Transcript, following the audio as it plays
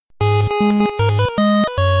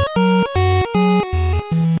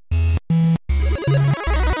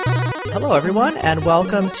Hello, everyone, and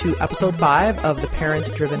welcome to episode 5 of the Parent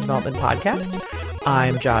Driven Development Podcast.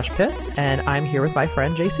 I'm Josh Pitts, and I'm here with my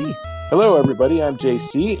friend JC. Hello, everybody. I'm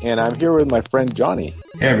JC, and I'm here with my friend Johnny.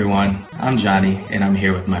 Hey, everyone. I'm Johnny, and I'm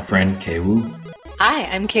here with my friend Kei-Woo. Hi,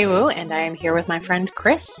 I'm Kei-Woo, and I am here with my friend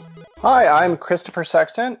Chris. Hi, I'm Christopher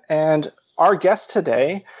Sexton, and our guest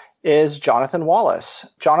today is Jonathan Wallace.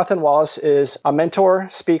 Jonathan Wallace is a mentor,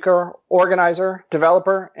 speaker, organizer,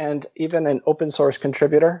 developer, and even an open source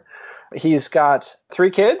contributor. He's got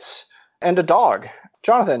 3 kids and a dog.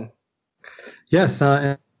 Jonathan. Yes.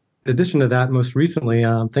 In addition to that, most recently,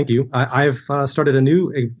 thank you, I've started a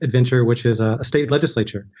new adventure, which is a state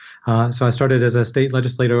legislature. So I started as a state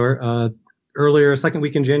legislator earlier, second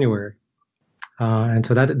week in January. And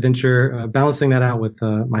so that adventure, balancing that out with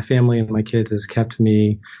my family and my kids, has kept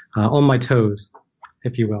me on my toes,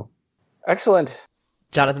 if you will. Excellent.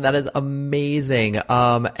 Jonathan, that is amazing.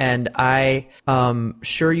 And I'm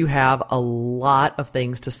sure you have a lot of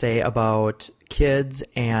things to say about kids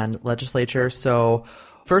and legislature. So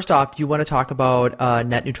first off, do you want to talk about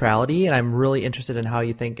net neutrality? And I'm really interested in how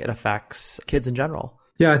you think it affects kids in general.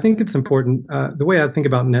 Yeah, I think it's important. The way I think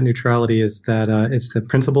about net neutrality is that it's the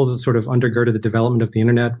principles that sort of undergirded the development of the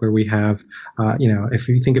internet, where we have, if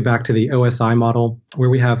you think back to the OSI model,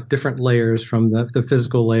 where we have different layers from the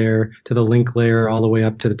physical layer to the link layer, all the way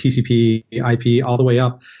up to the TCP, IP, all the way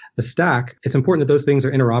up the stack. It's important that those things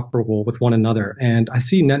are interoperable with one another. And I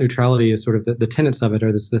see net neutrality as sort of the tenets of it,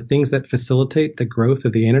 or the things that facilitate the growth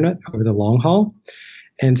of the internet over the long haul.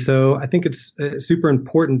 And so I think it's super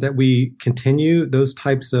important that we continue those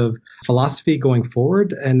types of philosophy going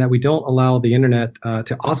forward, and that we don't allow the internet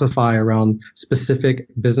to ossify around specific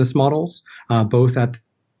business models, both at the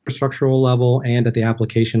infrastructural level and at the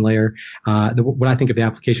application layer. What I think of the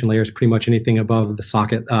application layer is pretty much anything above the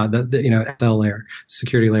socket, SL layer,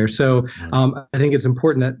 security layer. So I think it's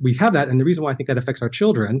important that we have that. And the reason why I think that affects our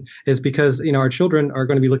children is because, our children are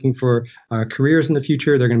going to be looking for careers in the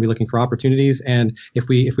future. They're going to be looking for opportunities. And if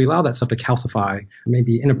we allow that stuff to calcify,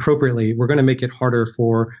 maybe inappropriately, we're going to make it harder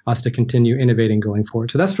for us to continue innovating going forward.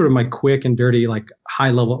 So that's sort of my quick and dirty, high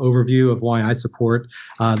level overview of why I support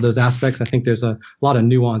those aspects. I think there's a lot of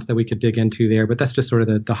nuance that we could dig into there, but that's just sort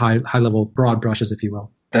of the high level broad brushes, if you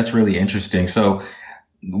will. That's really interesting. So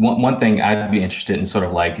one thing I'd be interested in sort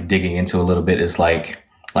of digging into a little bit is like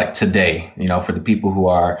today, for the people who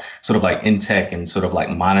are sort of in tech and sort of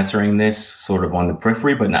monitoring this sort of on the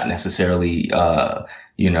periphery, but not necessarily,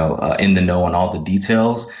 in the know on all the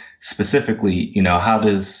details. Specifically, how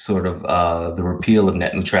does sort of the repeal of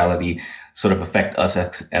net neutrality sort of affect us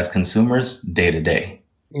as consumers day to day?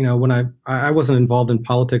 When I wasn't involved in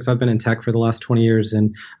politics, I've been in tech for the last 20 years,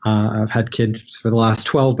 and I've had kids for the last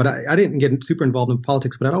 12, but I didn't get super involved in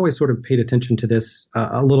politics, but I'd always sort of paid attention to this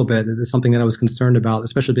a little bit. It's something that I was concerned about,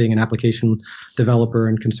 especially being an application developer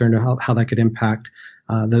and concerned about how that could impact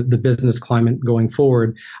the business climate going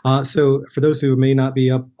forward. So for those who may not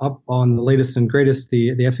be up on the latest and greatest,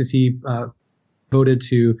 the FCC voted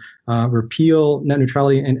to repeal net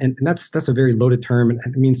neutrality, and that's a very loaded term, and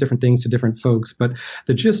it means different things to different folks. But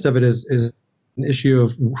the gist of it is an issue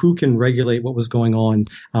of who can regulate what was going on.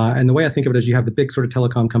 And the way I think of it is you have the big sort of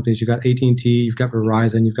telecom companies. You've got AT&T, you've got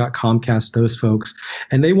Verizon, you've got Comcast, those folks.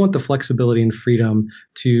 And they want the flexibility and freedom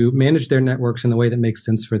to manage their networks in the way that makes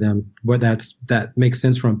sense for them, that makes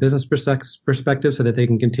sense from a business perspective, so that they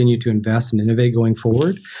can continue to invest and innovate going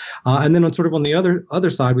forward. And then on the other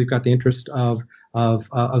side, we've got the interest of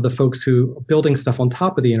the folks who are building stuff on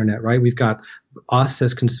top of the internet, right? We've got us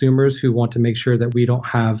as consumers who want to make sure that we don't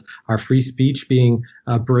have our free speech being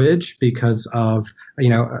bridged because of,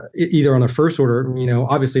 either on a first order,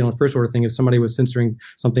 obviously on a first order thing, if somebody was censoring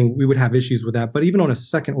something, we would have issues with that. But even on a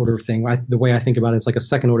second order thing, the way I think about it, it's like a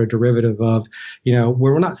second order derivative of,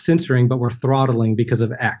 where we're not censoring, but we're throttling because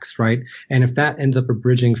of X, right? And if that ends up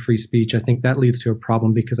abridging free speech, I think that leads to a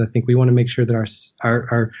problem, because I think we want to make sure that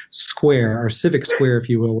our square, our civic square, if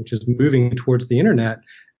you will, which is moving towards the internet,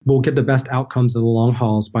 we'll get the best outcomes in the long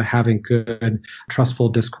hauls by having good, trustful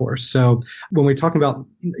discourse. So when we're talking about,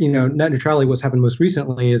 net neutrality, what's happened most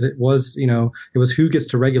recently is it was who gets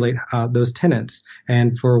to regulate those tenants.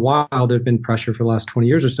 And for a while, there's been pressure for the last 20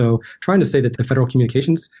 years or so trying to say that the Federal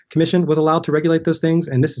Communications Commission was allowed to regulate those things.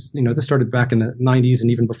 And this is, this started back in the 90s and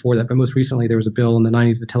even before that. But most recently, there was a bill in the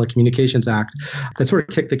 90s, the Telecommunications Act, that sort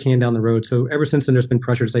of kicked the can down the road. So ever since then, there's been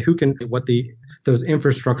pressure to say what those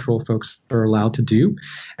infrastructural folks are allowed to do.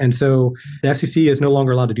 And so the FCC is no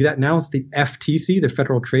longer allowed to do that. Now it's the FTC, the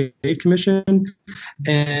Federal Trade Commission.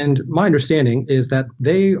 And my understanding is that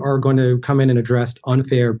they are going to come in and address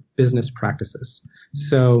unfair business practices.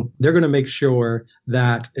 So they're going to make sure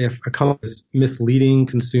that if a company is misleading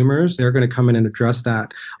consumers, they're going to come in and address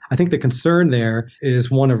that. I think the concern there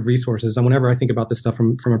is one of resources. And whenever I think about this stuff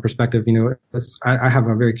from a perspective, I have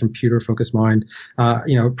a very computer-focused mind.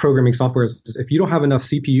 Programming software is, if you don't have enough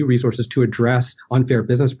CPU resources to address unfair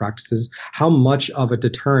business practices, how much of a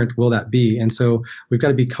deterrent will that be? And so we've got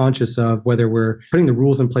to be conscious of whether we're putting the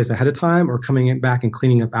rules in place ahead of time or coming back and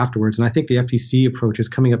cleaning up afterwards. And I think the FTC approach is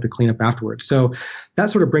coming up to clean up afterwards. So that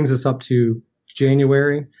sort of brings us up to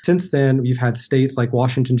January. Since then, we've had states like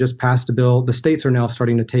Washington just passed a bill. The states are now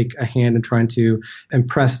starting to take a hand in trying to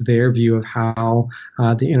impress their view of how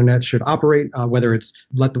the internet should operate, whether it's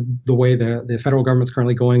let the way the federal government's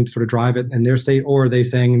currently going to sort of drive it in their state, or are they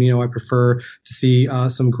saying, I prefer to see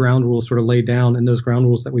some ground rules sort of laid down, and those ground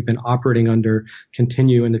rules that we've been operating under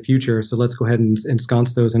continue in the future. So let's go ahead and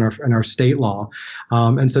ensconce those in our state law.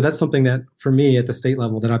 And so that's something that, for me, at the state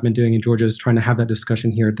level, that I've been doing in Georgia, is trying to have that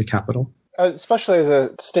discussion here at the Capitol. Especially as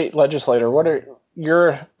a state legislator, what are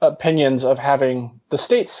your opinions of having the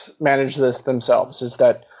states manage this themselves? Is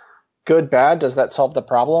that good, bad? Does that solve the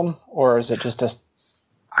problem? Or is it just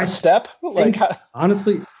a step?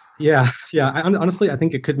 Honestly, yeah. Honestly, I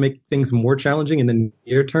think it could make things more challenging in the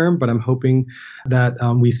near term, but I'm hoping that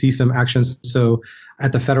we see some actions. So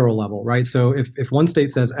at the federal level, right? So if one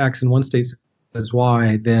state says X and one state says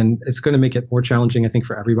Y, then it's going to make it more challenging, I think,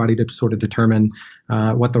 for everybody to sort of determine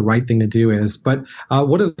what the right thing to do is. But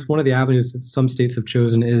one of the avenues that some states have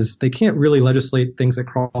chosen is they can't really legislate things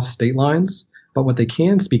across state lines. But what they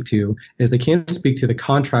can speak to is they can speak to the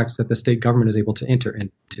contracts that the state government is able to enter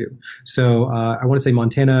into. So I want to say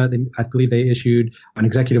Montana, I believe they issued an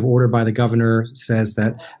executive order by the governor, says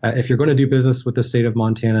that if you're going to do business with the state of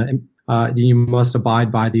Montana, you must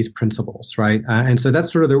abide by these principles, right? And so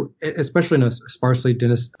that's sort of especially in a sparsely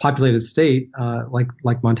populated state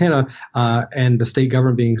like Montana, and the state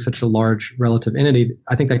government being such a large relative entity,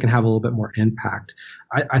 I think that can have a little bit more impact.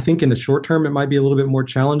 I think in the short term, it might be a little bit more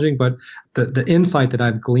challenging, but the insight that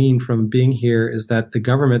I've gleaned from being here is that the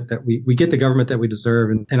government that we get the government that we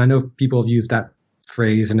deserve. And I know people have used that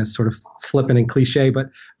phrase and it's sort of flippant and cliche, but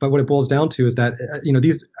what it boils down to is that,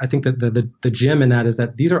 I think that the gem in that is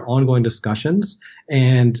that these are ongoing discussions.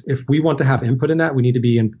 And if we want to have input in that, we need to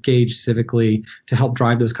be engaged civically to help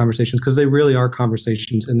drive those conversations, because they really are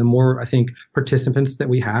conversations. And the more, I think, participants that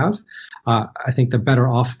we have, I think the better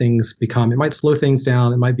off things become. It might slow things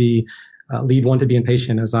down. It might be lead one to be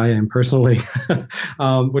impatient, as I am personally,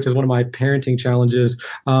 which is one of my parenting challenges.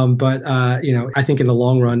 But I think in the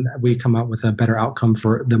long run, we come out with a better outcome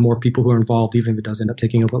for the more people who are involved, even if it does end up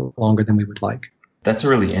taking a little longer than we would like. That's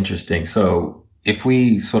really interesting. So if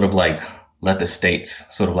we sort of let the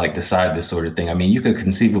states sort of decide this sort of thing, I mean, you could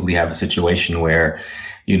conceivably have a situation where,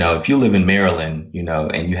 if you live in Maryland,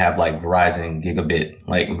 and you have Verizon gigabit,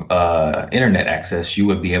 internet access, you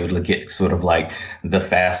would be able to get sort of the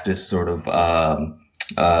fastest sort of,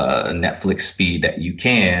 Netflix speed that you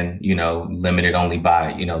can, limited only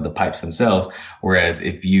by, the pipes themselves. Whereas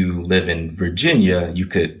if you live in Virginia, you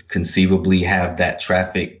could conceivably have that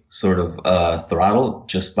traffic sort of, throttled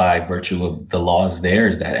just by virtue of the laws there.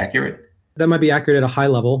 Is that accurate? That might be accurate at a high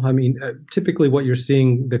level. I mean, typically what you're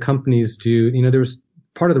seeing the companies do, there's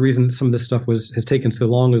part of the reason some of this stuff has taken so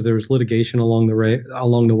long is there was litigation along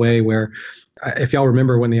the way where, if y'all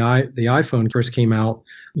remember when the iPhone first came out,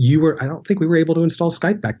 I don't think we were able to install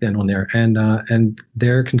Skype back then on there, and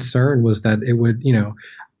their concern was that it would,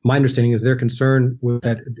 my understanding is their concern was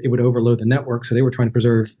that it would overload the network. So they were trying to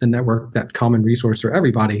preserve the network, that common resource for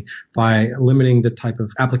everybody, by limiting the type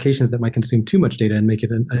of applications that might consume too much data and make it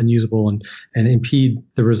unusable and impede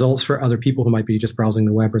the results for other people who might be just browsing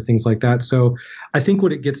the web or things like that. So I think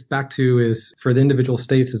what it gets back to is for the individual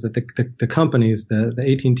states is that the companies, the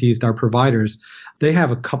AT&Ts, our providers, they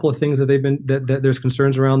have a couple of things that there's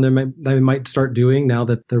concerns around they might start doing now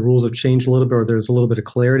that the rules have changed a little bit, or there's a little bit of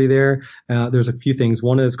clarity there. There's a few things.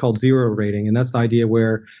 One is called zero rating, and that's the idea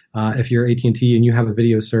where if you're AT&T and you have a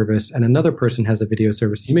video service and another person has a video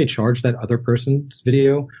service, you may charge that other person's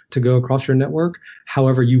video to go across your network.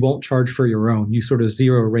 However, you won't charge for your own. You sort of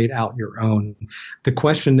zero rate out your own. The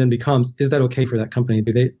question then becomes, is that okay for that company?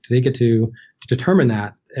 Do they get to determine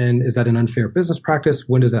that? And is that an unfair business practice?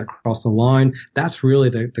 When does that cross the line? That's really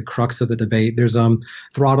the crux of the debate. There's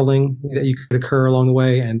throttling that could occur along the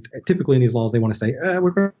way. And typically in these laws, they want to say,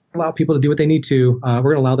 we're going to allow people to do what they need to. We're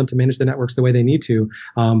going to allow them to manage the networks the way they need to.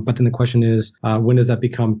 But then the question is, when does that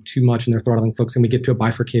become too much and they're throttling folks and we get to a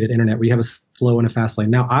bifurcated internet where you have a slow and a fast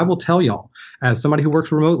lane? Now, I will tell y'all, as somebody who works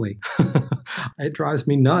remotely, It drives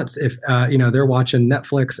me nuts if, they're watching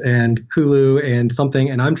Netflix and Hulu and something,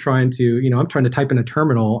 and I'm trying to type in a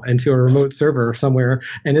terminal into a remote server somewhere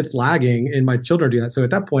and it's lagging and my children do that. So at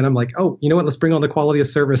that point, I'm like, oh, you know what? Let's bring on the quality of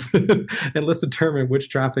service and let's determine which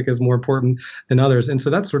traffic is more important than others. And so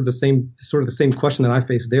that's sort of the same question that I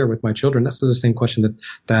face there with my children. That's the same question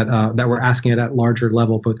that we're asking at larger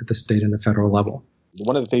level, both at the state and the federal level.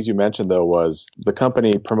 One of the things you mentioned, though, was the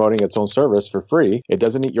company promoting its own service for free. It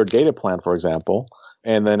doesn't eat your data plan, for example.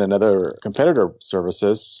 And then another competitor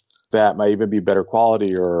services that might even be better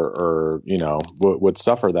quality or would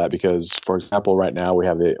suffer that because, for example, right now we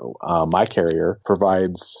have my carrier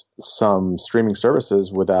provides some streaming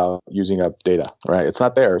services without using up data, right? It's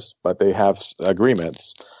not theirs, but they have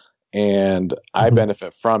agreements. And I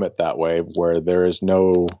benefit from it that way where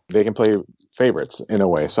they can play favorites in a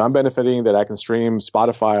way. So I'm benefiting that I can stream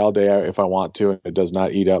Spotify all day if I want to, and it does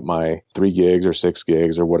not eat up my 3 gigs or 6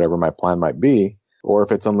 gigs or whatever my plan might be. Or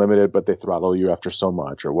if it's unlimited, but they throttle you after so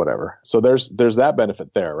much or whatever. So there's that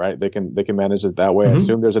benefit there, right? They can manage it that way. I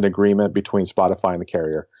assume there's an agreement between Spotify and the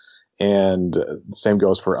carrier. And the same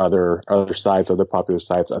goes for other sites, other popular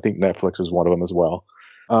sites. I think Netflix is one of them as well.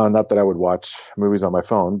 Not that I would watch movies on my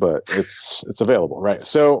phone, but it's available, right?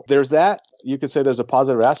 So there's that. You could say there's a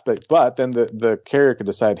positive aspect, but then the carrier could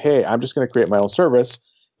decide, hey, I'm just going to create my own service.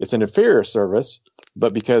 It's an inferior service,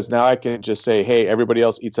 but because now I can just say, hey, everybody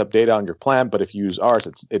else eats up data on your plan, but if you use ours,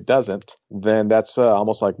 it doesn't, then that's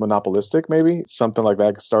almost like monopolistic maybe. Something like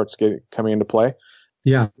that starts coming into play.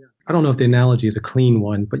 Yeah. I don't know if the analogy is a clean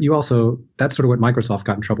one, but that's sort of what Microsoft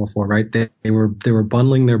got in trouble for, right? They were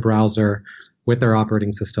bundling their browser with their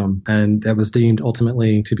operating system, and that was deemed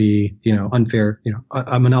ultimately to be, unfair,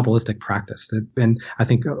 a monopolistic practice. And I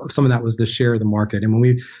think some of that was the share of the market.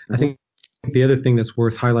 And I think the other thing that's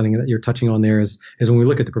worth highlighting that you're touching on there is when we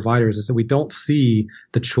look at the providers is that we don't see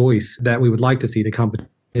the choice that we would like to see, the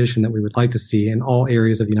competition that we would like to see in all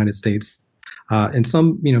areas of the United States. In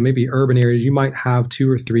some, maybe urban areas, you might have 2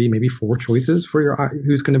 or 3, maybe 4 choices for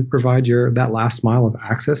who's going to provide that last mile of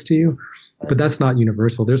access to you. But that's not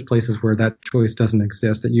universal. There's places where that choice doesn't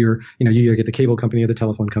exist, that you either get the cable company or the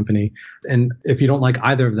telephone company. And if you don't like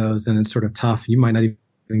either of those, then it's sort of tough. You might not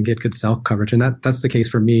even get good cell coverage. And that's the case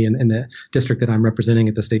for me in the district that I'm representing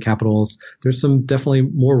at the state capitals. There's some definitely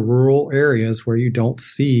more rural areas where you don't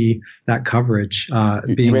see that coverage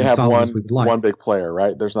being as solid as we would like. One big player,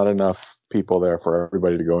 right? There's not enough people there for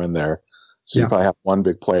everybody to go in there. So you probably have one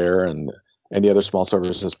big player and any other small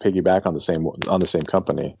services piggyback on the same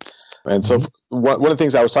company. And so one of the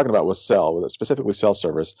things I was talking about was specifically cell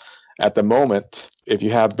service. At the moment, if you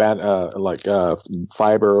have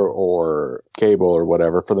fiber or cable or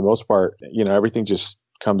whatever, for the most part, everything just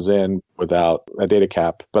comes in without a data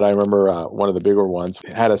cap. But I remember one of the bigger ones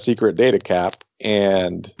had a secret data cap,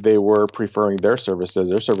 and they were preferring their services.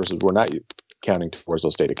 Their services were not counting towards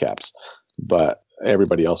those data caps, but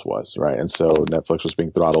everybody else was, right? And so Netflix was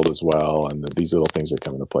being throttled as well, and these little things that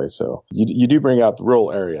come into play. So you do bring up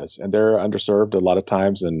rural areas, and they're underserved a lot of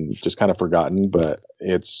times and just kind of forgotten, but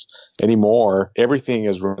it's anymore, everything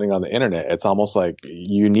is running on the internet. It's almost like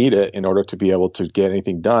you need it in order to be able to get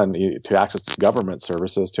anything done, to access government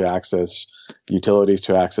services, to access utilities,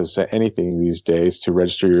 to access anything these days, to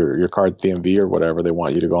register your car at DMV or whatever. They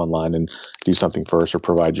want you to go online and do something first or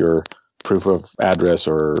provide your proof of address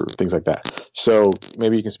or things like that. So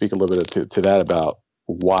maybe you can speak a little bit to that about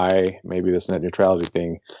why maybe this net neutrality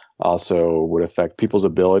thing also would affect people's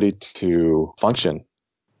ability to function.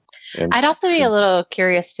 I'd also be a little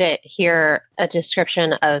curious to hear a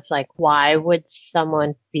description of why would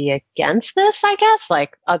someone be against this, I guess,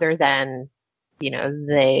 other than,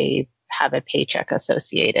 they have a paycheck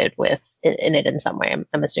associated with in it in some way.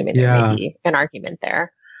 I'm assuming there may be an argument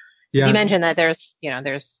there. Yeah. You mentioned that there's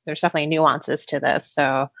definitely nuances to this.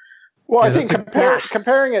 So, well, I think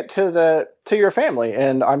comparing it to your family,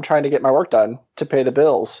 and I'm trying to get my work done to pay the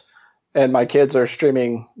bills, and my kids are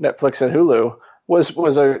streaming Netflix and Hulu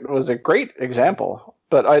was a great example.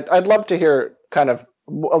 But I'd love to hear kind of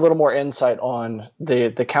a little more insight on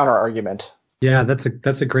the counter argument. Yeah,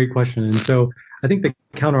 that's a great question. And so I think the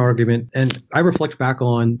counter argument, and I reflect back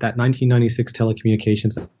on that 1996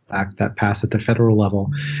 Telecommunications Act that passed at the federal level.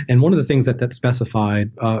 And one of the things that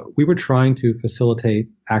specified, we were trying to facilitate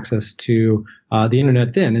access to the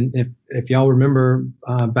internet then. And if y'all remember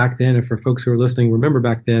back then, and for folks who are listening, remember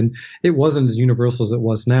back then, it wasn't as universal as it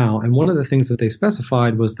was now. And one of the things that they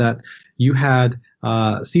specified was that you had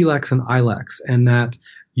CLECs and ILECs, and that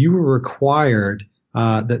you were required,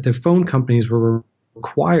 that the phone companies were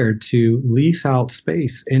required to lease out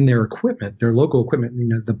space in their equipment, their local equipment,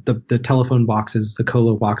 the telephone boxes, the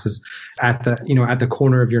colo boxes at the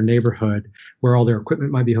corner of your neighborhood where all their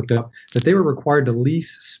equipment might be hooked up, that they were required to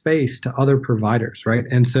lease space to other providers, right?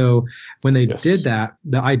 And so when they did that,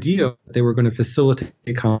 the idea they were going to facilitate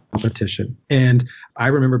competition. And I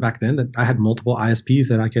remember back then that I had multiple ISPs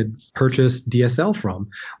that I could purchase DSL from.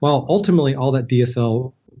 Well, ultimately, all that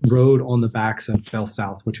DSL rode on the backs of Bell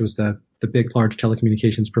South, which was the big, large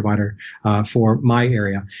telecommunications provider for my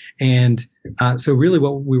area. And so really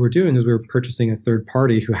what we were doing is we were purchasing a third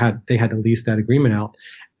party who had to lease that agreement out.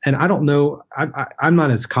 And I don't know, I'm not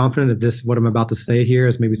as confident of this, what I'm about to say here,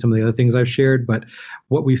 as maybe some of the other things I've shared, but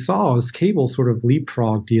what we saw is cable sort of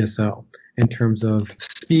leapfrog DSL in terms of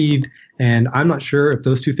speed. And I'm not sure if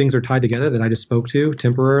those two things are tied together that I just spoke to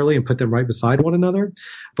temporarily and put them right beside one another.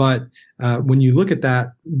 But when you look at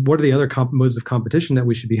that, what are the other modes of competition that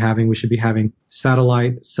we should be having? We should be having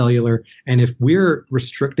satellite, cellular. And if we're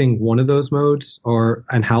restricting one of those modes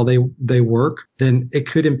and how they work, then it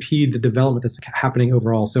could impede the development that's happening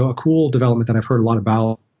overall. So a cool development that I've heard a lot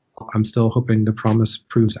about, I'm still hoping the promise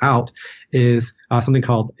proves out, is something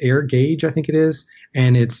called Air Gauge, I think it is.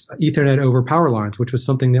 And it's Ethernet over power lines, which was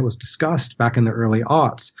something that was discussed back in the early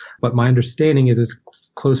aughts. But my understanding is it's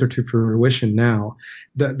closer to fruition now.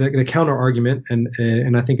 The counter argument,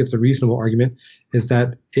 and I think it's a reasonable argument, is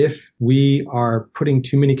that if we are putting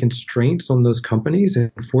too many constraints on those companies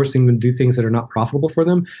and forcing them to do things that are not profitable for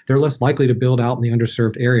them, they're less likely to build out in the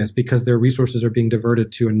underserved areas because their resources are being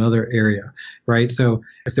diverted to another area, right? So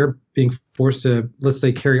if they're being forced to, let's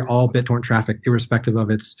say, carry all BitTorrent traffic, irrespective of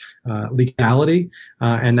its legality,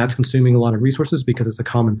 and that's consuming a lot of resources because it's a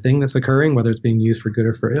common thing that's occurring, whether it's being used for good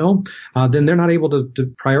or for ill, then they're not able to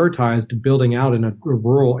prioritize building out in a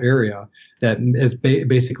rural area that is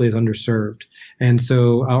basically is underserved. And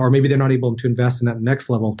so, or maybe they're not able to invest in that next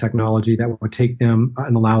level of technology that would take them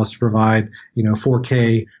and allow us to provide,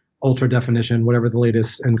 4K, ultra definition, whatever the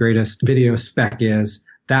latest and greatest video spec is,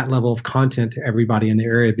 that level of content to everybody in the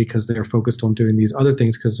area because they're focused on doing these other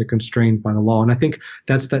things because they're constrained by the law. And I think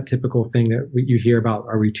that's that typical thing that you hear about.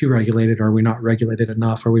 Are we too regulated? Are we not regulated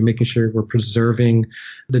enough? Are we making sure we're preserving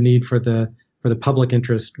the need for the public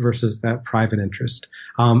interest versus that private interest?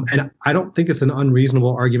 And I don't think it's an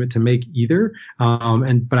unreasonable argument to make either.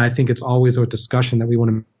 But I think it's always a discussion that we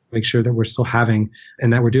want to make sure that we're still having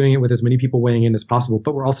and that we're doing it with as many people weighing in as possible.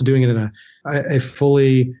 But we're also doing it in a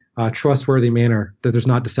fully trustworthy manner, that there's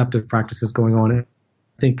not deceptive practices going on. I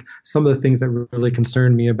think some of the things that really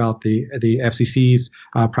concerned me about the FCC's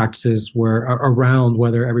practices were around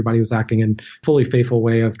whether everybody was acting in a fully faithful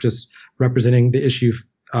way of just representing the issue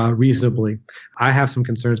reasonably. I have some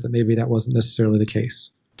concerns that maybe that wasn't necessarily the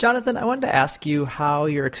case. Jonathan, I wanted to ask you how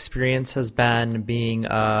your experience has been being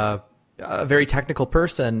a very technical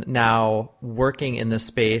person now working in this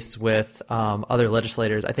space with other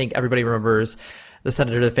legislators. I think everybody remembers the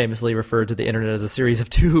senator that famously referred to the internet as a series of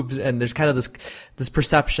tubes, and there's kind of this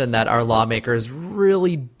perception that our lawmakers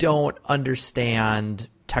really don't understand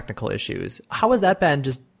technical issues. How has that been,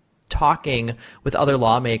 just talking with other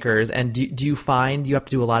lawmakers? And do you find you have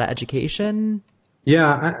to do a lot of education?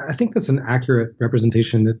 Yeah, I think that's an accurate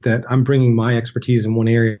representation that I'm bringing my expertise in one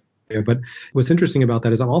area. But what's interesting about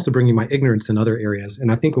that is I'm also bringing my ignorance in other areas.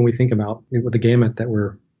 And I think when we think about the gamut that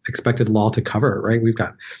we're expected law to cover, right? We've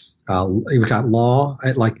got law,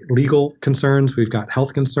 like legal concerns. We've got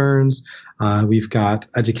health concerns. We've got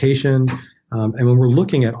education. And when we're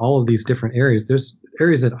looking at all of these different areas, there's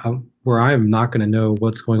areas where I'm not going to know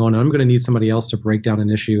what's going on. I'm going to need somebody else to break down an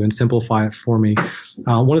issue and simplify it for me.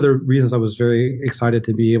 One of the reasons I was very excited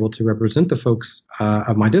to be able to represent the folks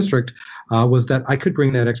of my district was that I could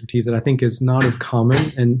bring that expertise that I think is not as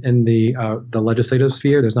common in the legislative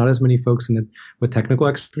sphere. There's not as many folks with technical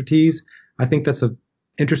expertise. I think that's a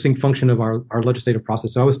interesting function of our legislative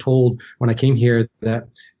process. So I was told when I came here that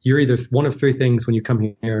you're either one of three things when you come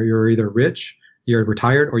here. You're either rich, you're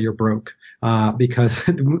retired, or you're broke, because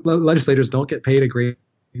legislators don't get paid a great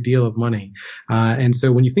deal of money. And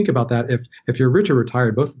so when you think about that, if you're rich or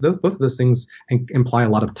retired, both of those things imply a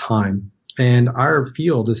lot of time. And our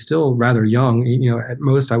field is still rather young. At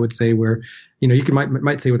most I would say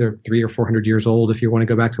might say they're 300 or 400 years old if you want to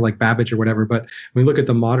go back to like Babbage or whatever. But when we look at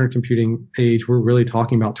the modern computing age, we're really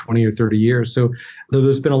talking about 20 or 30 years. So though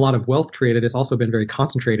there's been a lot of wealth created, it's also been very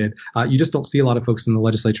concentrated. You just don't see a lot of folks in the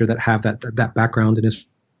legislature that have that background and is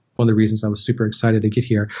one of the reasons I was super excited to get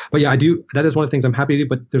here. But yeah, that is one of the things I'm happy to do,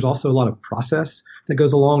 but there's also a lot of process that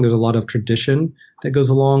goes along. There's a lot of tradition that goes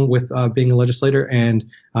along with being a legislator. And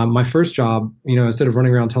my first job, instead of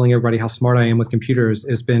running around telling everybody how smart I am with computers,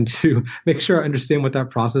 has been to make sure I understand what that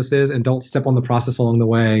process is and don't step on the process along the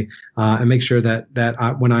way, and make sure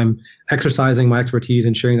that when I'm exercising my expertise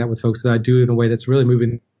and sharing that with folks, that I do it in a way that's really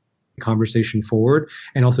moving conversation forward,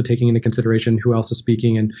 and also taking into consideration who else is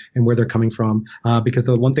speaking and where they're coming from. Because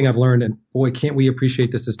the one thing I've learned, and boy, can't we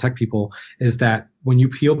appreciate this as tech people, is that when you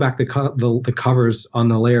peel back the covers on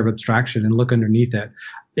the layer of abstraction and look underneath it,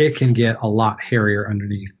 it can get a lot hairier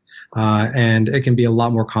underneath. And it can be a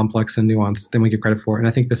lot more complex and nuanced than we give credit for. And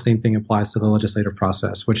I think the same thing applies to the legislative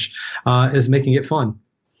process, which is making it fun.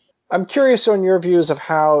 I'm curious on your views of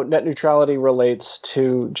how net neutrality relates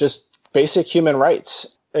to just basic human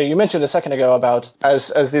rights. You mentioned a second ago about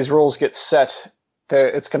as these rules get set,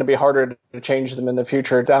 it's going to be harder to change them in the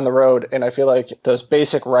future down the road. And I feel like those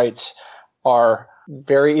basic rights are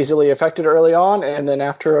very easily affected early on. And then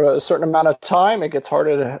after a certain amount of time, it gets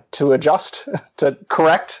harder to adjust, to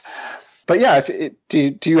correct. But yeah,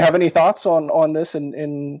 do you have any thoughts on this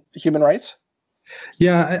in human rights?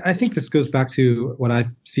 Yeah, I think this goes back to what I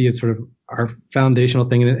see as sort of our foundational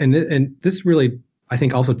thing. And this really, I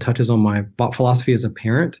think, also touches on my philosophy as a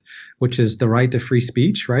parent, which is the right to free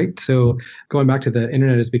speech, right? So going back to the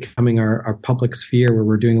internet is becoming our public sphere where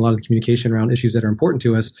we're doing a lot of the communication around issues that are important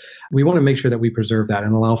to us. We want to make sure that we preserve that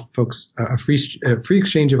and allow folks a free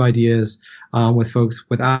exchange of ideas with folks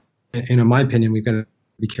without, in my opinion, we've got to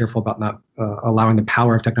be careful about not allowing the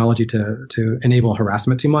power of technology to enable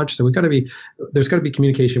harassment too much. So there's got to be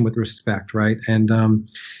communication with respect, right? And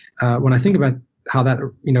when I think about how that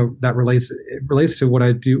relates to what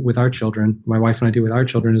I do with our children, my wife and I do with our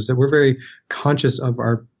children, is that we're very conscious of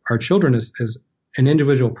our children as an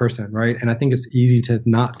individual person, right? And I think it's easy to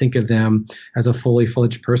not think of them as a fully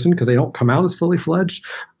fledged person because they don't come out as fully fledged.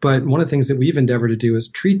 But one of the things that we've endeavored to do is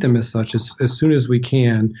treat them as such as soon as we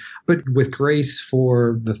can, but with grace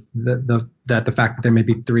for the fact that they may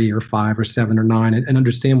be 3 or 5 or 7 or 9 and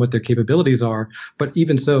understand what their capabilities are. But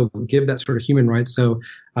even so, give that sort of human right. So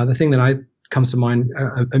the thing that comes to mind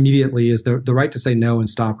immediately is the right to say no and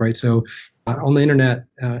stop, right? So on the internet,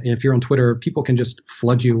 if you're on Twitter, people can just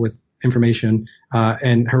flood you with information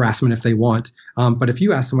and harassment if they want. But if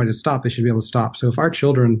you ask somebody to stop, they should be able to stop. So if our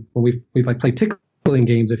children, when we like play tickling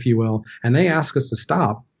games, if you will, and they ask us to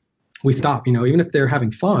stop, we stop. Even if they're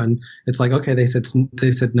having fun, it's like, okay, they said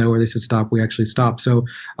no or they said stop, we actually stop. So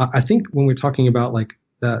I think when we're talking about like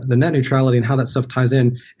the net neutrality and how that stuff ties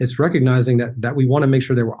in, it's recognizing that we want to make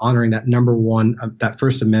sure that we're honoring that number one, that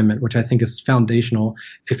First Amendment, which I think is foundational.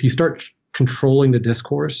 If you start controlling the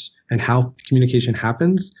discourse and how communication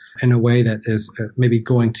happens in a way that is maybe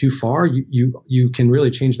going too far, you can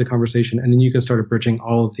really change the conversation, and then you can start abridging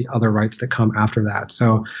all of the other rights that come after that.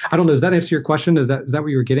 So I don't know, does that answer your question? Is that what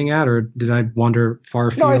you were getting at, or did I wander far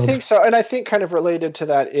afield? No, I think so. And I think kind of related to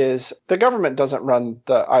that is the government doesn't run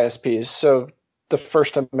the ISPs. So the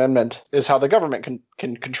First Amendment is how the government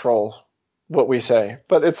can control what we say,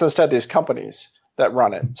 but it's instead these companies that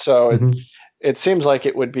run it. So it seems like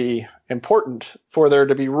it would be important for there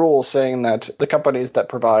to be rules saying that the companies that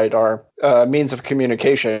provide our means of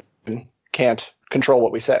communication can't control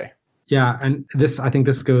what we say. Yeah, and I think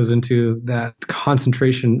this goes into that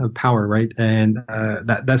concentration of power, right? And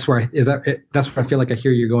that's where I feel like I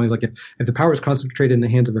hear you going. Is like if the power is concentrated in the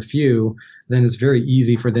hands of a few, then it's very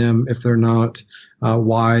easy for them, if they're not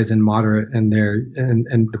wise and moderate and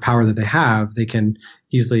the power that they have, they can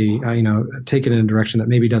easily take it in a direction that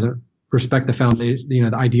maybe doesn't respect the foundation,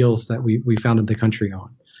 the ideals that we founded the country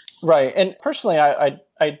on. Right, and personally,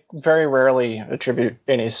 I very rarely attribute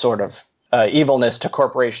any sort of evilness to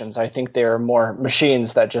corporations. I think they're more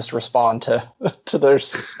machines that just respond to their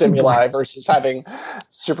stimuli versus having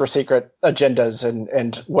super secret agendas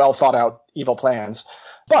and well thought out evil plans.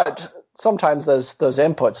 But sometimes those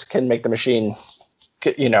inputs can make the machine,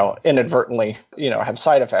 inadvertently, have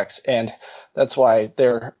side effects, and that's why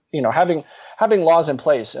they're having laws in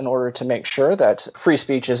place in order to make sure that free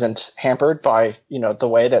speech isn't hampered by the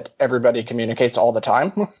way that everybody communicates all the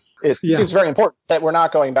time. It seems very important that we're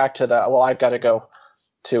not going back to I've got to go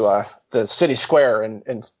to the city square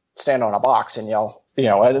and stand on a box and yell,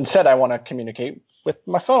 and instead I want to communicate with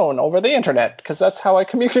my phone over the internet because that's how I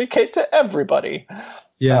communicate to everybody.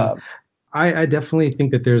 Yeah. I definitely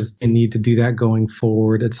think that there's a need to do that going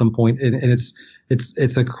forward at some point. And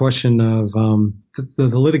it's a question of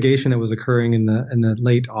the litigation that was occurring in the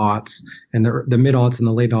late aughts and the mid aughts and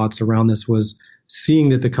the late aughts around this was seeing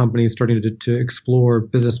that the company is starting to explore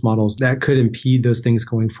business models that could impede those things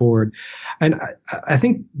going forward. And I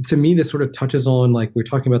think to me, this sort of touches on, like, we're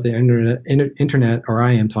talking about the internet, or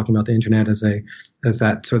I am talking about the internet as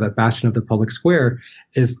that sort of that bastion of the public square.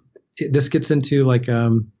 This gets into like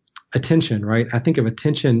attention, right? I think of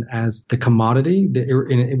attention as the commodity,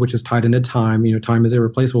 which is tied into time. Time is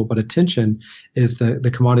irreplaceable, but attention is the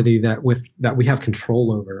commodity that we have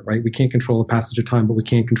control over, right? We can't control the passage of time, but we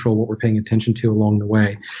can control what we're paying attention to along the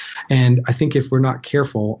way. And I think if we're not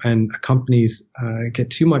careful, and companies get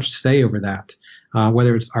too much say over that,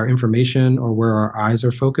 whether it's our information or where our eyes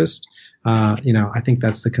are focused, I think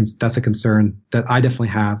that's a concern that I definitely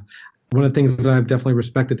have. One of the things that I've definitely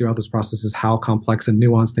respected throughout this process is how complex and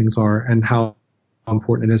nuanced things are, and how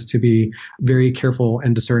important it is to be very careful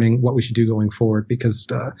and discerning what we should do going forward, because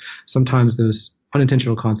sometimes those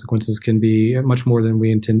unintentional consequences can be much more than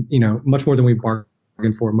we intend, much more than we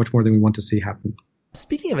bargained for, much more than we want to see happen.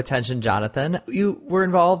 Speaking of attention, Jonathan, you were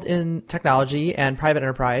involved in technology and private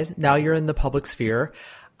enterprise. Now you're in the public sphere.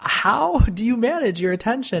 How do you manage your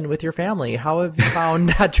attention with your family? How have you found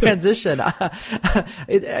that transition?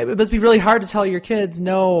 It must be really hard to tell your kids,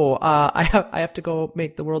 no, I have to go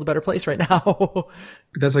make the world a better place right now.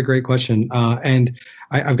 That's a great question. And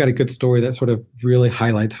I've got a good story that sort of really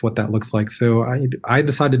highlights what that looks like. So I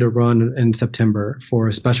decided to run in September for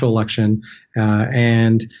a special election,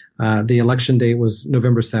 and the election date was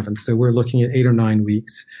November 7th. So we're looking at 8 or 9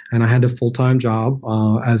 weeks. And I had a full-time job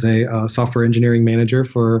as a software engineering manager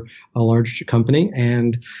for a large company.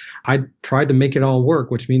 And I tried to make it all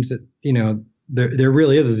work, which means that, there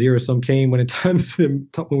really is a zero-sum game when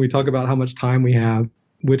we talk about how much time we have,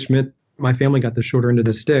 which meant my family got the shorter end of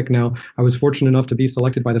the stick. Now, I was fortunate enough to be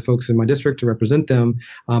selected by the folks in my district to represent them,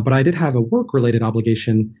 but I did have a work-related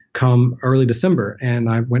obligation come early December, and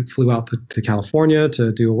I flew out to California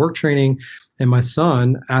to do a work training. And my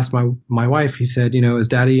son asked my wife, he said, is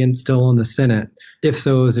Daddy still in the Senate? If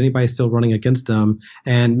so, is anybody still running against him?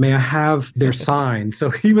 And may I have their sign?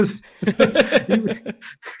 So he was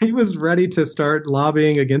he was ready to start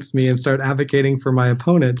lobbying against me and start advocating for my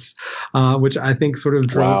opponents, which I think sort of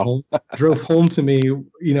drove home to me,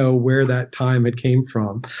 where that time it came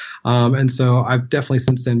from. And so I've definitely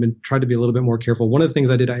since then tried to be a little bit more careful. One of the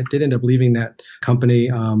things I did end up leaving that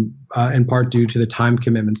company in part due to the time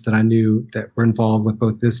commitments that I knew that were involved with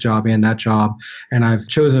both this job and that job. And I've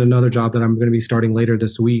chosen another job that I'm going to be starting later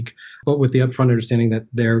this week, but with the upfront understanding that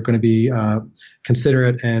they're going to be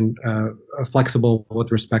considerate and flexible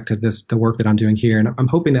with respect to the work that I'm doing here. And I'm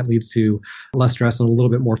hoping that leads to less stress and a little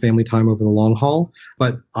bit more family time over the long haul.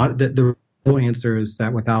 But the real answer is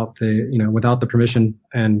that without the permission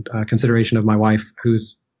and consideration of my wife,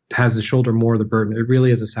 has to shoulder more of the burden, it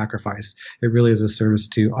really is a sacrifice. It really is a service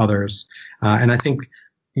to others. And I think,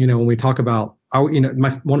 when we talk about, one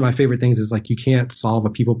of my favorite things is, like, you can't solve a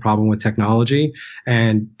people problem with technology.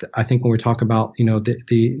 And I think when we talk about,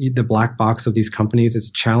 the black box of these companies, it's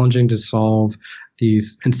challenging to solve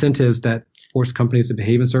these incentives that force companies to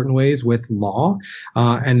behave in certain ways with law.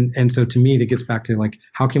 And so to me, that gets back to, like,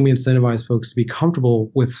 how can we incentivize folks to be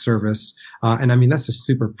comfortable with service? And I mean, that's a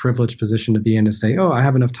super privileged position to be in, to say, oh, I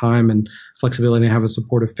have enough time and flexibility and have a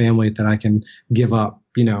supportive family that I can give up,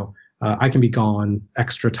 I can be gone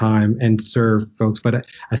extra time and serve folks. But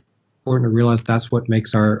it's important to realize that's what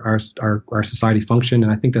makes our society function.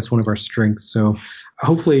 And I think that's one of our strengths. So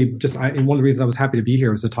hopefully, and one of the reasons I was happy to be here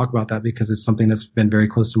was to talk about that, because it's something that's been very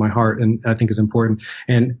close to my heart and I think is important.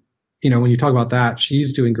 And, when you talk about that,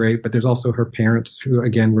 she's doing great, but there's also her parents who,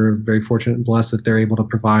 again, we're very fortunate and blessed that they're able to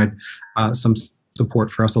provide some support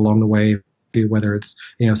for us along the way, whether it's,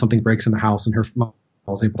 something breaks in the house and her mom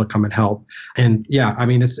was able to come and help. And yeah, I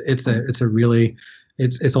mean, it's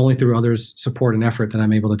only through others' support and effort that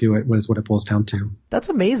I'm able to do it, is what it boils down to. That's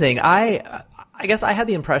amazing. I guess I had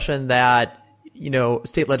the impression that,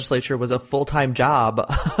 state legislature was a full-time job.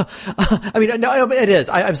 I mean, no, it is.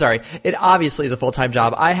 I'm sorry. It obviously is a full-time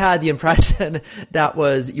job. I had the impression that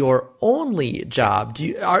was your only job.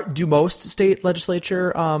 Do most state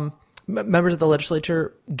legislature, members of the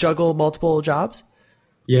legislature juggle multiple jobs?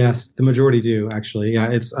 Yes, the majority do, actually. Yeah,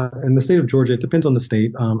 it's in the state of Georgia. It depends on the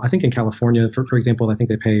state. I think in California, for example, I think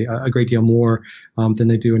they pay a great deal more than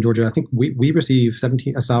they do in Georgia. I think we receive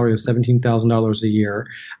a salary of $17,000 a year,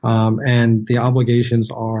 and the obligations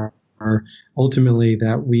are ultimately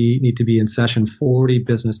that we need to be in session 40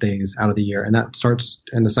 business days out of the year, and that starts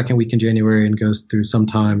in the second week in January and goes through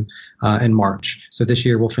sometime in March. So this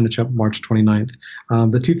year we'll finish up March 29th.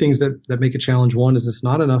 The two things that make a challenge: one is it's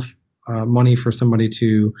not enough money for somebody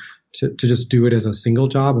to just do it as a single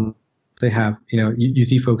job and They have, you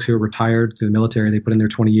see folks who are retired through the military, they put in their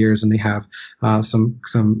 20 years and they have some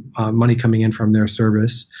money coming in from their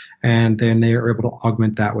service. And then they are able to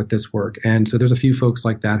augment that with this work. And so there's a few folks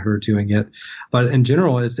like that who are doing it. But in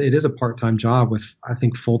general, it is a part-time job with, I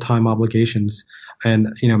think, full-time obligations.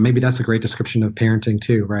 And, maybe that's a great description of parenting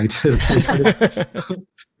too, right?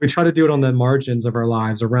 We try to do it on the margins of our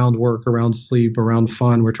lives, around work, around sleep, around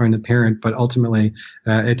fun. We're trying to parent, but ultimately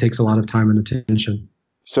it takes a lot of time and attention.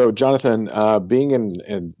 So, Jonathan, being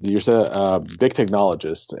you're a big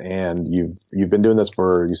technologist, and you've been doing this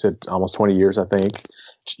for, you said, almost 20 years, I think.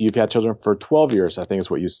 You've had children for 12 years, I think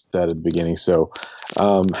is what you said at the beginning. So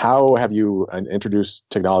how have you introduced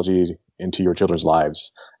technology into your children's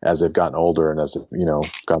lives as they've gotten older and as,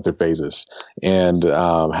 gone through phases? And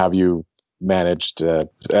have you managed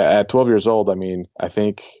at 12 years old? I mean, I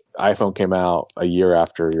think iPhone came out a year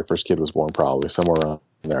after your first kid was born, probably somewhere around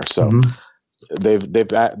there. So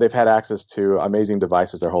they've had access to amazing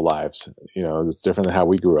devices their whole lives. It's different than how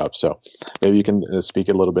we grew up. So maybe you can speak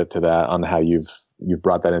a little bit to that, on how you've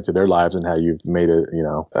brought that into their lives and how you've made it,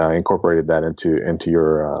 incorporated that into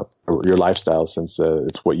your lifestyle, since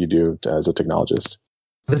it's what you do as a technologist.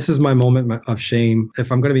 This is my moment of shame.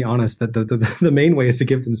 If I'm going to be honest, that the main way is to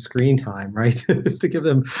give them screen time, right? Is to give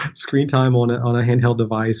them screen time on a handheld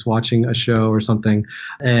device, watching a show or something.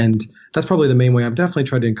 And that's probably the main way. I've definitely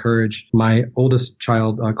tried to encourage my oldest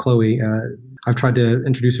child, Chloe. I've tried to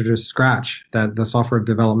introduce her to Scratch, the software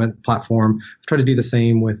development platform. I've tried to do the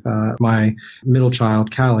same with my middle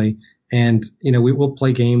child, Callie. And, we will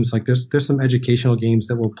play games. Like there's some educational games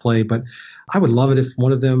that we'll play, but I would love it if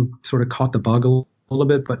one of them sort of caught the bug a little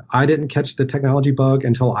bit, but I didn't catch the technology bug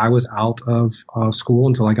until I was out of school,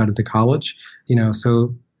 until I got into college,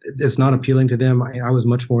 so it's not appealing to them. I was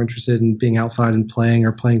much more interested in being outside and playing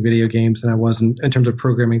video games than I was in terms of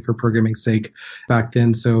programming for programming's sake back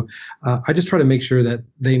then. So I just try to make sure that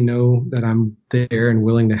they know that I'm there and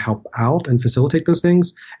willing to help out and facilitate those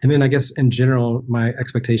things. And then I guess in general, my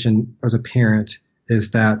expectation as a parent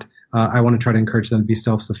is that I want to try to encourage them to be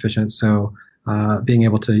self-sufficient. So being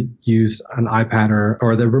able to use an iPad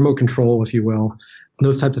or the remote control, if you will,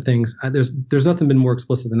 those types of things. There's nothing been more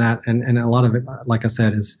explicit than that. And a lot of it, like I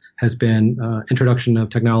said, has been introduction of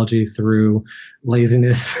technology through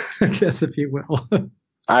laziness, I guess, if you will.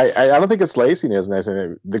 I don't think it's laziness.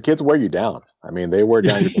 The kids wear you down. I mean, they wear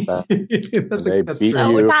down your back. They beat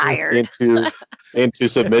you into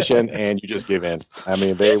submission, and you just give in. I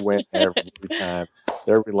mean, they win every time.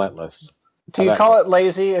 They're relentless. Do you call it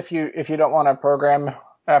lazy if you don't want to program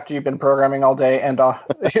after you've been programming all day and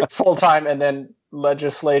full time, and then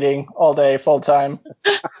legislating all day full time?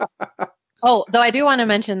 Oh, though I do want to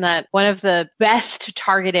mention that one of the best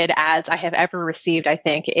targeted ads I have ever received, I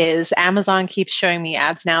think, is Amazon keeps showing me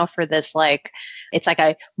ads now for this, it's like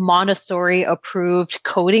a Montessori approved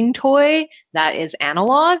coding toy that is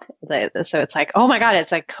analog. So it's like, oh my God,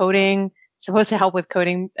 it's like coding, supposed to help with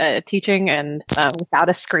coding teaching and without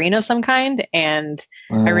a screen of some kind. And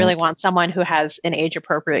I really want someone who has an age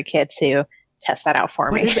appropriate kid to test that out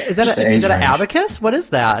for me. Is that an abacus? What is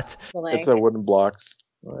that? It's a wooden blocks.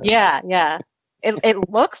 Yeah. It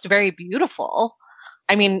looks very beautiful.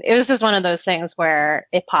 I mean, it was just one of those things where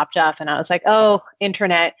it popped up and I was like, oh,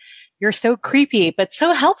 internet, you're so creepy, but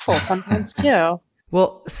so helpful sometimes too.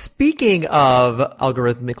 Well, speaking of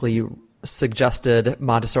algorithmically suggested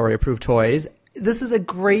Montessori approved toys, this is a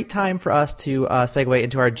great time for us to segue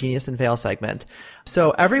into our Genius and Fail segment.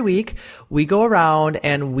 So every week we go around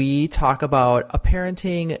and we talk about a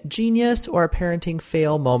parenting genius or a parenting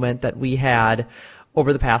fail moment that we had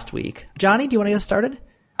over the past week. Johnny, do you want to get started?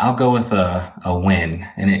 I'll go with a win,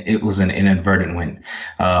 and it was an inadvertent win.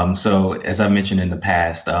 So as I mentioned in the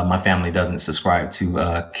past, my family doesn't subscribe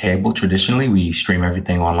to cable traditionally. We stream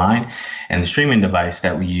everything online, and the streaming device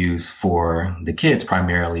that we use for the kids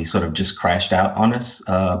primarily sort of just crashed out on us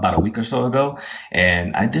about a week or so ago,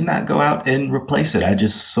 and I did not go out and replace it. I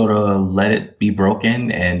just sort of let it be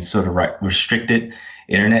broken and sort of restricted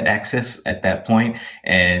internet access at that point.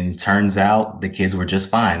 And turns out the kids were just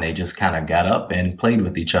fine. They just kind of got up and played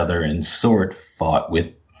with each other and sword fought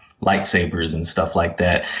with lightsabers and stuff like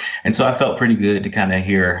that. And so I felt pretty good to kind of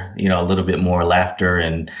hear, a little bit more laughter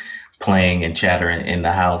and playing and chatter in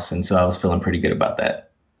the house. And so I was feeling pretty good about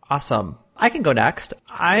that. Awesome. I can go next.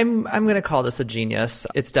 I'm going to call this a genius.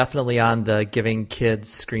 It's definitely on the giving kids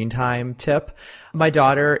screen time tip. My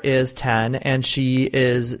daughter is 10 and she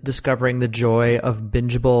is discovering the joy of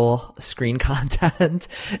bingeable screen content.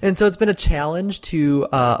 And so it's been a challenge to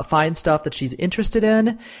find stuff that she's interested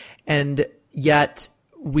in, and yet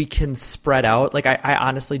we can spread out. Like I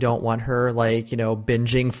honestly don't want her like, you know,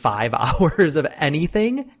 binging 5 hours of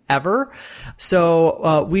anything ever.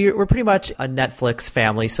 So, we're pretty much a Netflix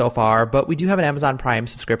family so far, but we do have an Amazon Prime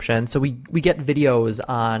subscription. So we get videos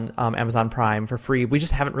on, Amazon Prime for free. We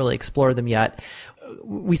just haven't really explored them yet.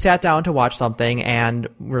 We sat down to watch something and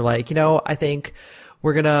we're like, you know, I think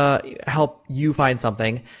we're going to help you find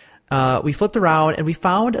something. We flipped around and we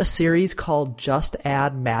found a series called Just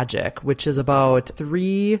Add Magic, which is about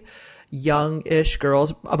 3 young-ish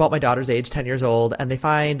girls, about my daughter's age, 10 years old, and they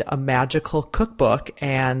find a magical cookbook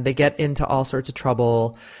and they get into all sorts of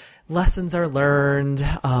trouble. Lessons are learned,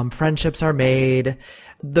 friendships are made.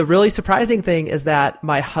 The really surprising thing is that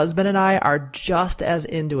my husband and I are just as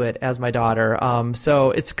into it as my daughter.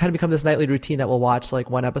 So it's kind of become this nightly routine that we'll watch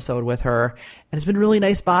like one episode with her. And it's been really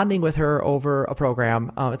nice bonding with her over a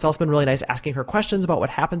program. It's also been really nice asking her questions about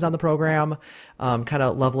what happens on the program, kind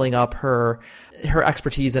of leveling up her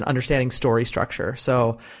expertise in understanding story structure.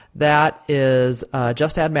 So that is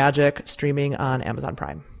Just Add Magic, streaming on Amazon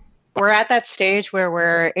Prime. We're at that stage where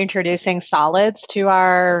we're introducing solids to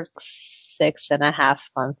our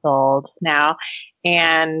 6.5-month-old now.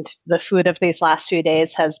 And the food of these last few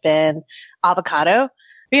days has been avocado.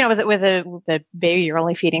 You know, with the baby, you're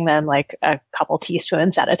only feeding them like a couple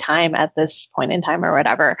teaspoons at a time at this point in time or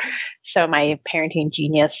whatever. So my parenting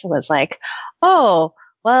genius was like, oh,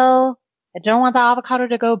 well, I don't want the avocado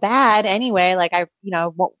to go bad anyway. Like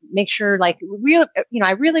won't make sure like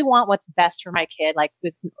I really want what's best for my kid. Like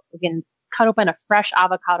we can cut open a fresh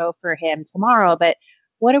avocado for him tomorrow, but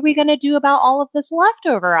what are we going to do about all of this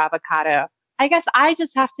leftover avocado? I guess I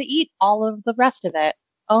just have to eat all of the rest of it.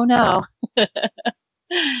 Oh no. So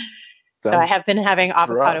I have been having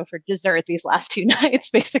avocado for dessert these last 2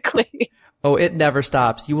 nights, basically. Oh, it never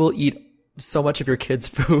stops. You will eat so much of your kids'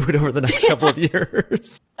 food over the next couple of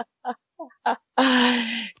years.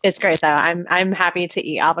 It's great though. I'm happy to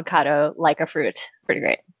eat avocado like a fruit. Pretty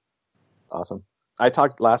great. Awesome. I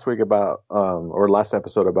talked last week about, or last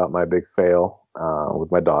episode about my big fail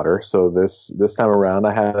with my daughter. So this time around,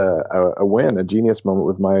 I had a win, a genius moment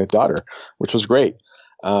with my daughter, which was great.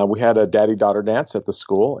 We had a daddy-daughter dance at the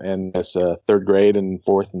school, and it's 3rd grade and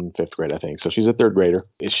 4th and 5th grade, I think. So she's a 3rd grader.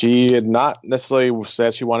 She had not necessarily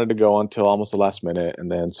said she wanted to go until almost the last minute,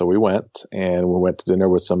 and then so we went to dinner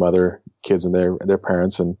with some other kids and their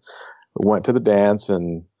parents, and we went to the dance.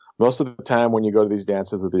 And most of the time, when you go to these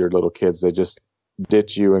dances with your little kids, they just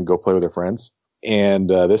ditch you and go play with their friends. And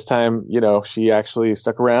this time, she actually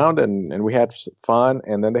stuck around, and we had fun.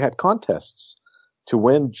 And then they had contests to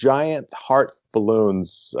win giant heart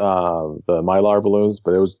balloons, the Mylar balloons,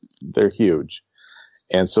 but they're huge.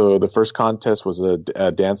 And so the first contest was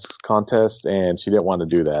a dance contest, and she didn't want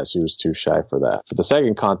to do that. She was too shy for that. But the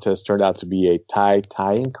second contest turned out to be a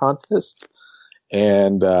tying contest.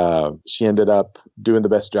 And she ended up doing the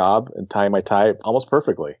best job and tying my tie almost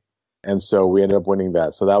perfectly. And so we ended up winning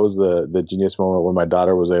that. So that was the genius moment where my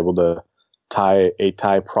daughter was able to tie a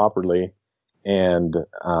tie properly and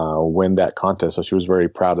win that contest. So she was very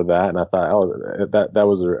proud of that. And I thought, that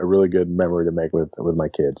was a really good memory to make with my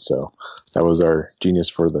kids. So that was our genius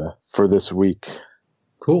for this week.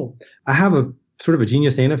 Cool. I have a sort of a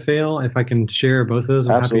genius and a fail. If I can share both of those,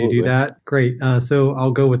 I'm happy to do that. Great. So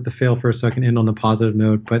I'll go with the fail first so I can end on the positive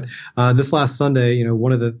note. But this last Sunday,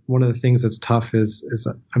 one of the things that's tough is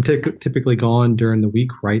I'm typically gone during the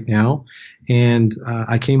week right now. And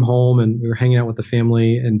I came home and we were hanging out with the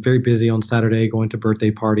family and very busy on Saturday, going to birthday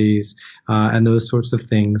parties and those sorts of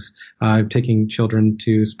things, taking children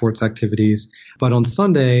to sports activities. But on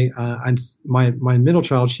Sunday, my middle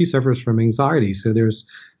child, she suffers from anxiety. So there's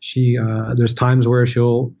times where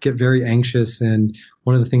she'll get very anxious. And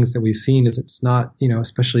one of the things that we've seen is it's not,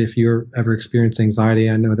 especially if you're ever experienced anxiety,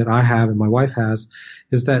 I know that I have and my wife has,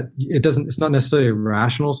 is that it's not necessarily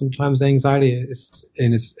irrational sometimes, the anxiety.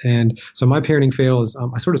 And so my parenting fail is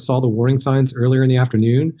I sort of saw the warning signs earlier in the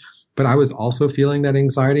afternoon, but I was also feeling that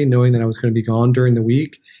anxiety, knowing that I was going to be gone during the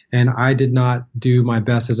week. And I did not do my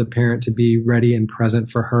best as a parent to be ready and present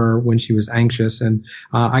for her when she was anxious. And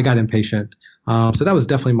I got impatient. So that was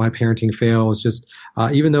definitely my parenting fail. It's just,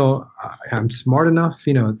 even though I'm smart enough,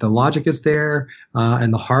 the logic is there,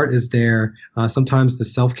 and the heart is there. Sometimes the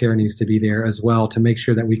self-care needs to be there as well to make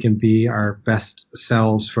sure that we can be our best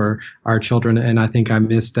selves for our children. And I think I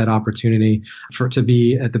missed that opportunity to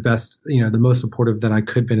be at the best, the most supportive that I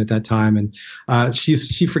could been at that time. And,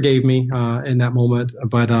 she forgave me, in that moment.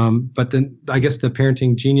 But then I guess the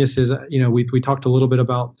parenting genius is, we talked a little bit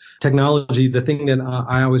about technology. The thing that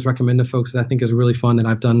I always recommend to folks that think is really fun that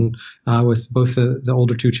I've done with both the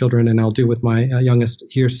older two children, and I'll do with my youngest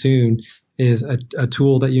here soon, is a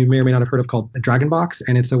tool that you may or may not have heard of called DragonBox.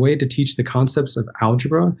 And it's a way to teach the concepts of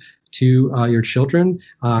algebra to your children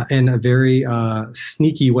in a very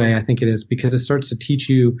sneaky way, I think it is, because it starts to teach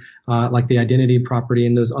you like the identity property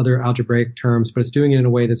and those other algebraic terms, but it's doing it in a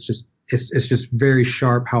way that's just it's just very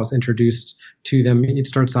sharp how it's introduced to them. It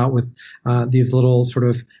starts out with these little sort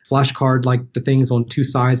of flashcard like the things on two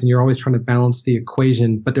sides, and you're always trying to balance the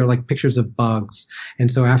equation, but they're like pictures of bugs.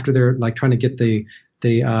 And so after they're like trying to get the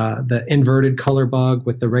inverted color bug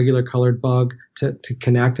with the regular colored bug to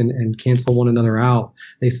connect and cancel one another out,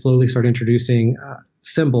 they slowly start introducing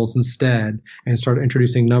symbols instead and start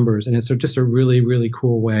introducing numbers. And it's just a really, really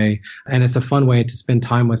cool way. And it's a fun way to spend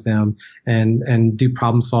time with them and do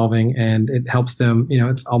problem solving. And it helps them,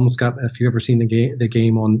 it's almost got, if you've ever seen the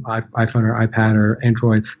game on iPhone or iPad or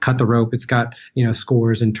Android, Cut the Rope, it's got,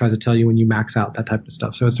 scores and tries to tell you when you max out, that type of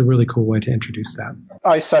stuff. So it's a really cool way to introduce that.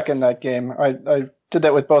 I second that game. I did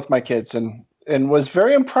that with both my kids and was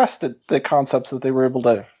very impressed at the concepts that they were able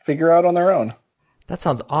to figure out on their own. That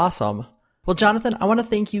sounds awesome. Well, Jonathan, I want to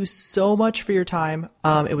thank you so much for your time.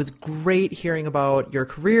 It was great hearing about your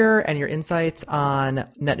career and your insights on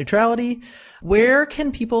net neutrality. Where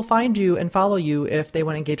can people find you and follow you if they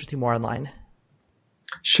want to engage with you more online?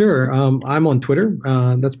 Sure. I'm on Twitter.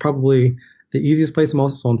 That's probably the easiest place. I'm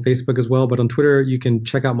also on Facebook as well. But on Twitter, you can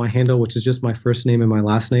check out my handle, which is just my first name and my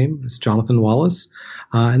last name. It's Jonathan Wallace.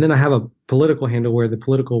 And then I have a political handle where the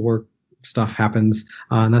political work stuff happens.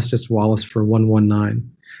 And that's just Wallace for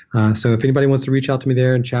 119. So if anybody wants to reach out to me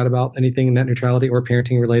there and chat about anything net neutrality or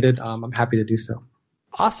parenting related, I'm happy to do so.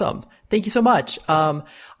 Awesome. Thank you so much. I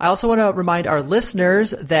also want to remind our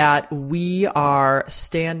listeners that we are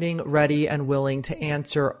standing ready and willing to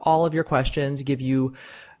answer all of your questions, give you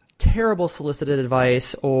terrible solicited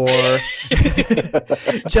advice, or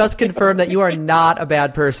just confirm that you are not a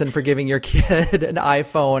bad person for giving your kid an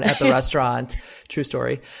iPhone at the restaurant. True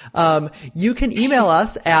story. You can email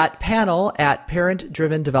us at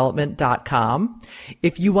panel@parentdrivendevelopment.com.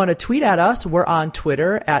 If you want to tweet at us, we're on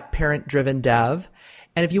Twitter at parentdrivendev.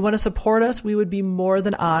 And if you want to support us, we would be more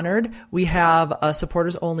than honored. We have a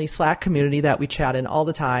supporters only Slack community that we chat in all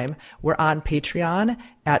the time. We're on Patreon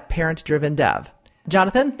at parentdrivendev.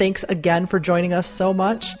 Jonathan, thanks again for joining us so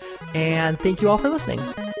much, and thank you all for listening.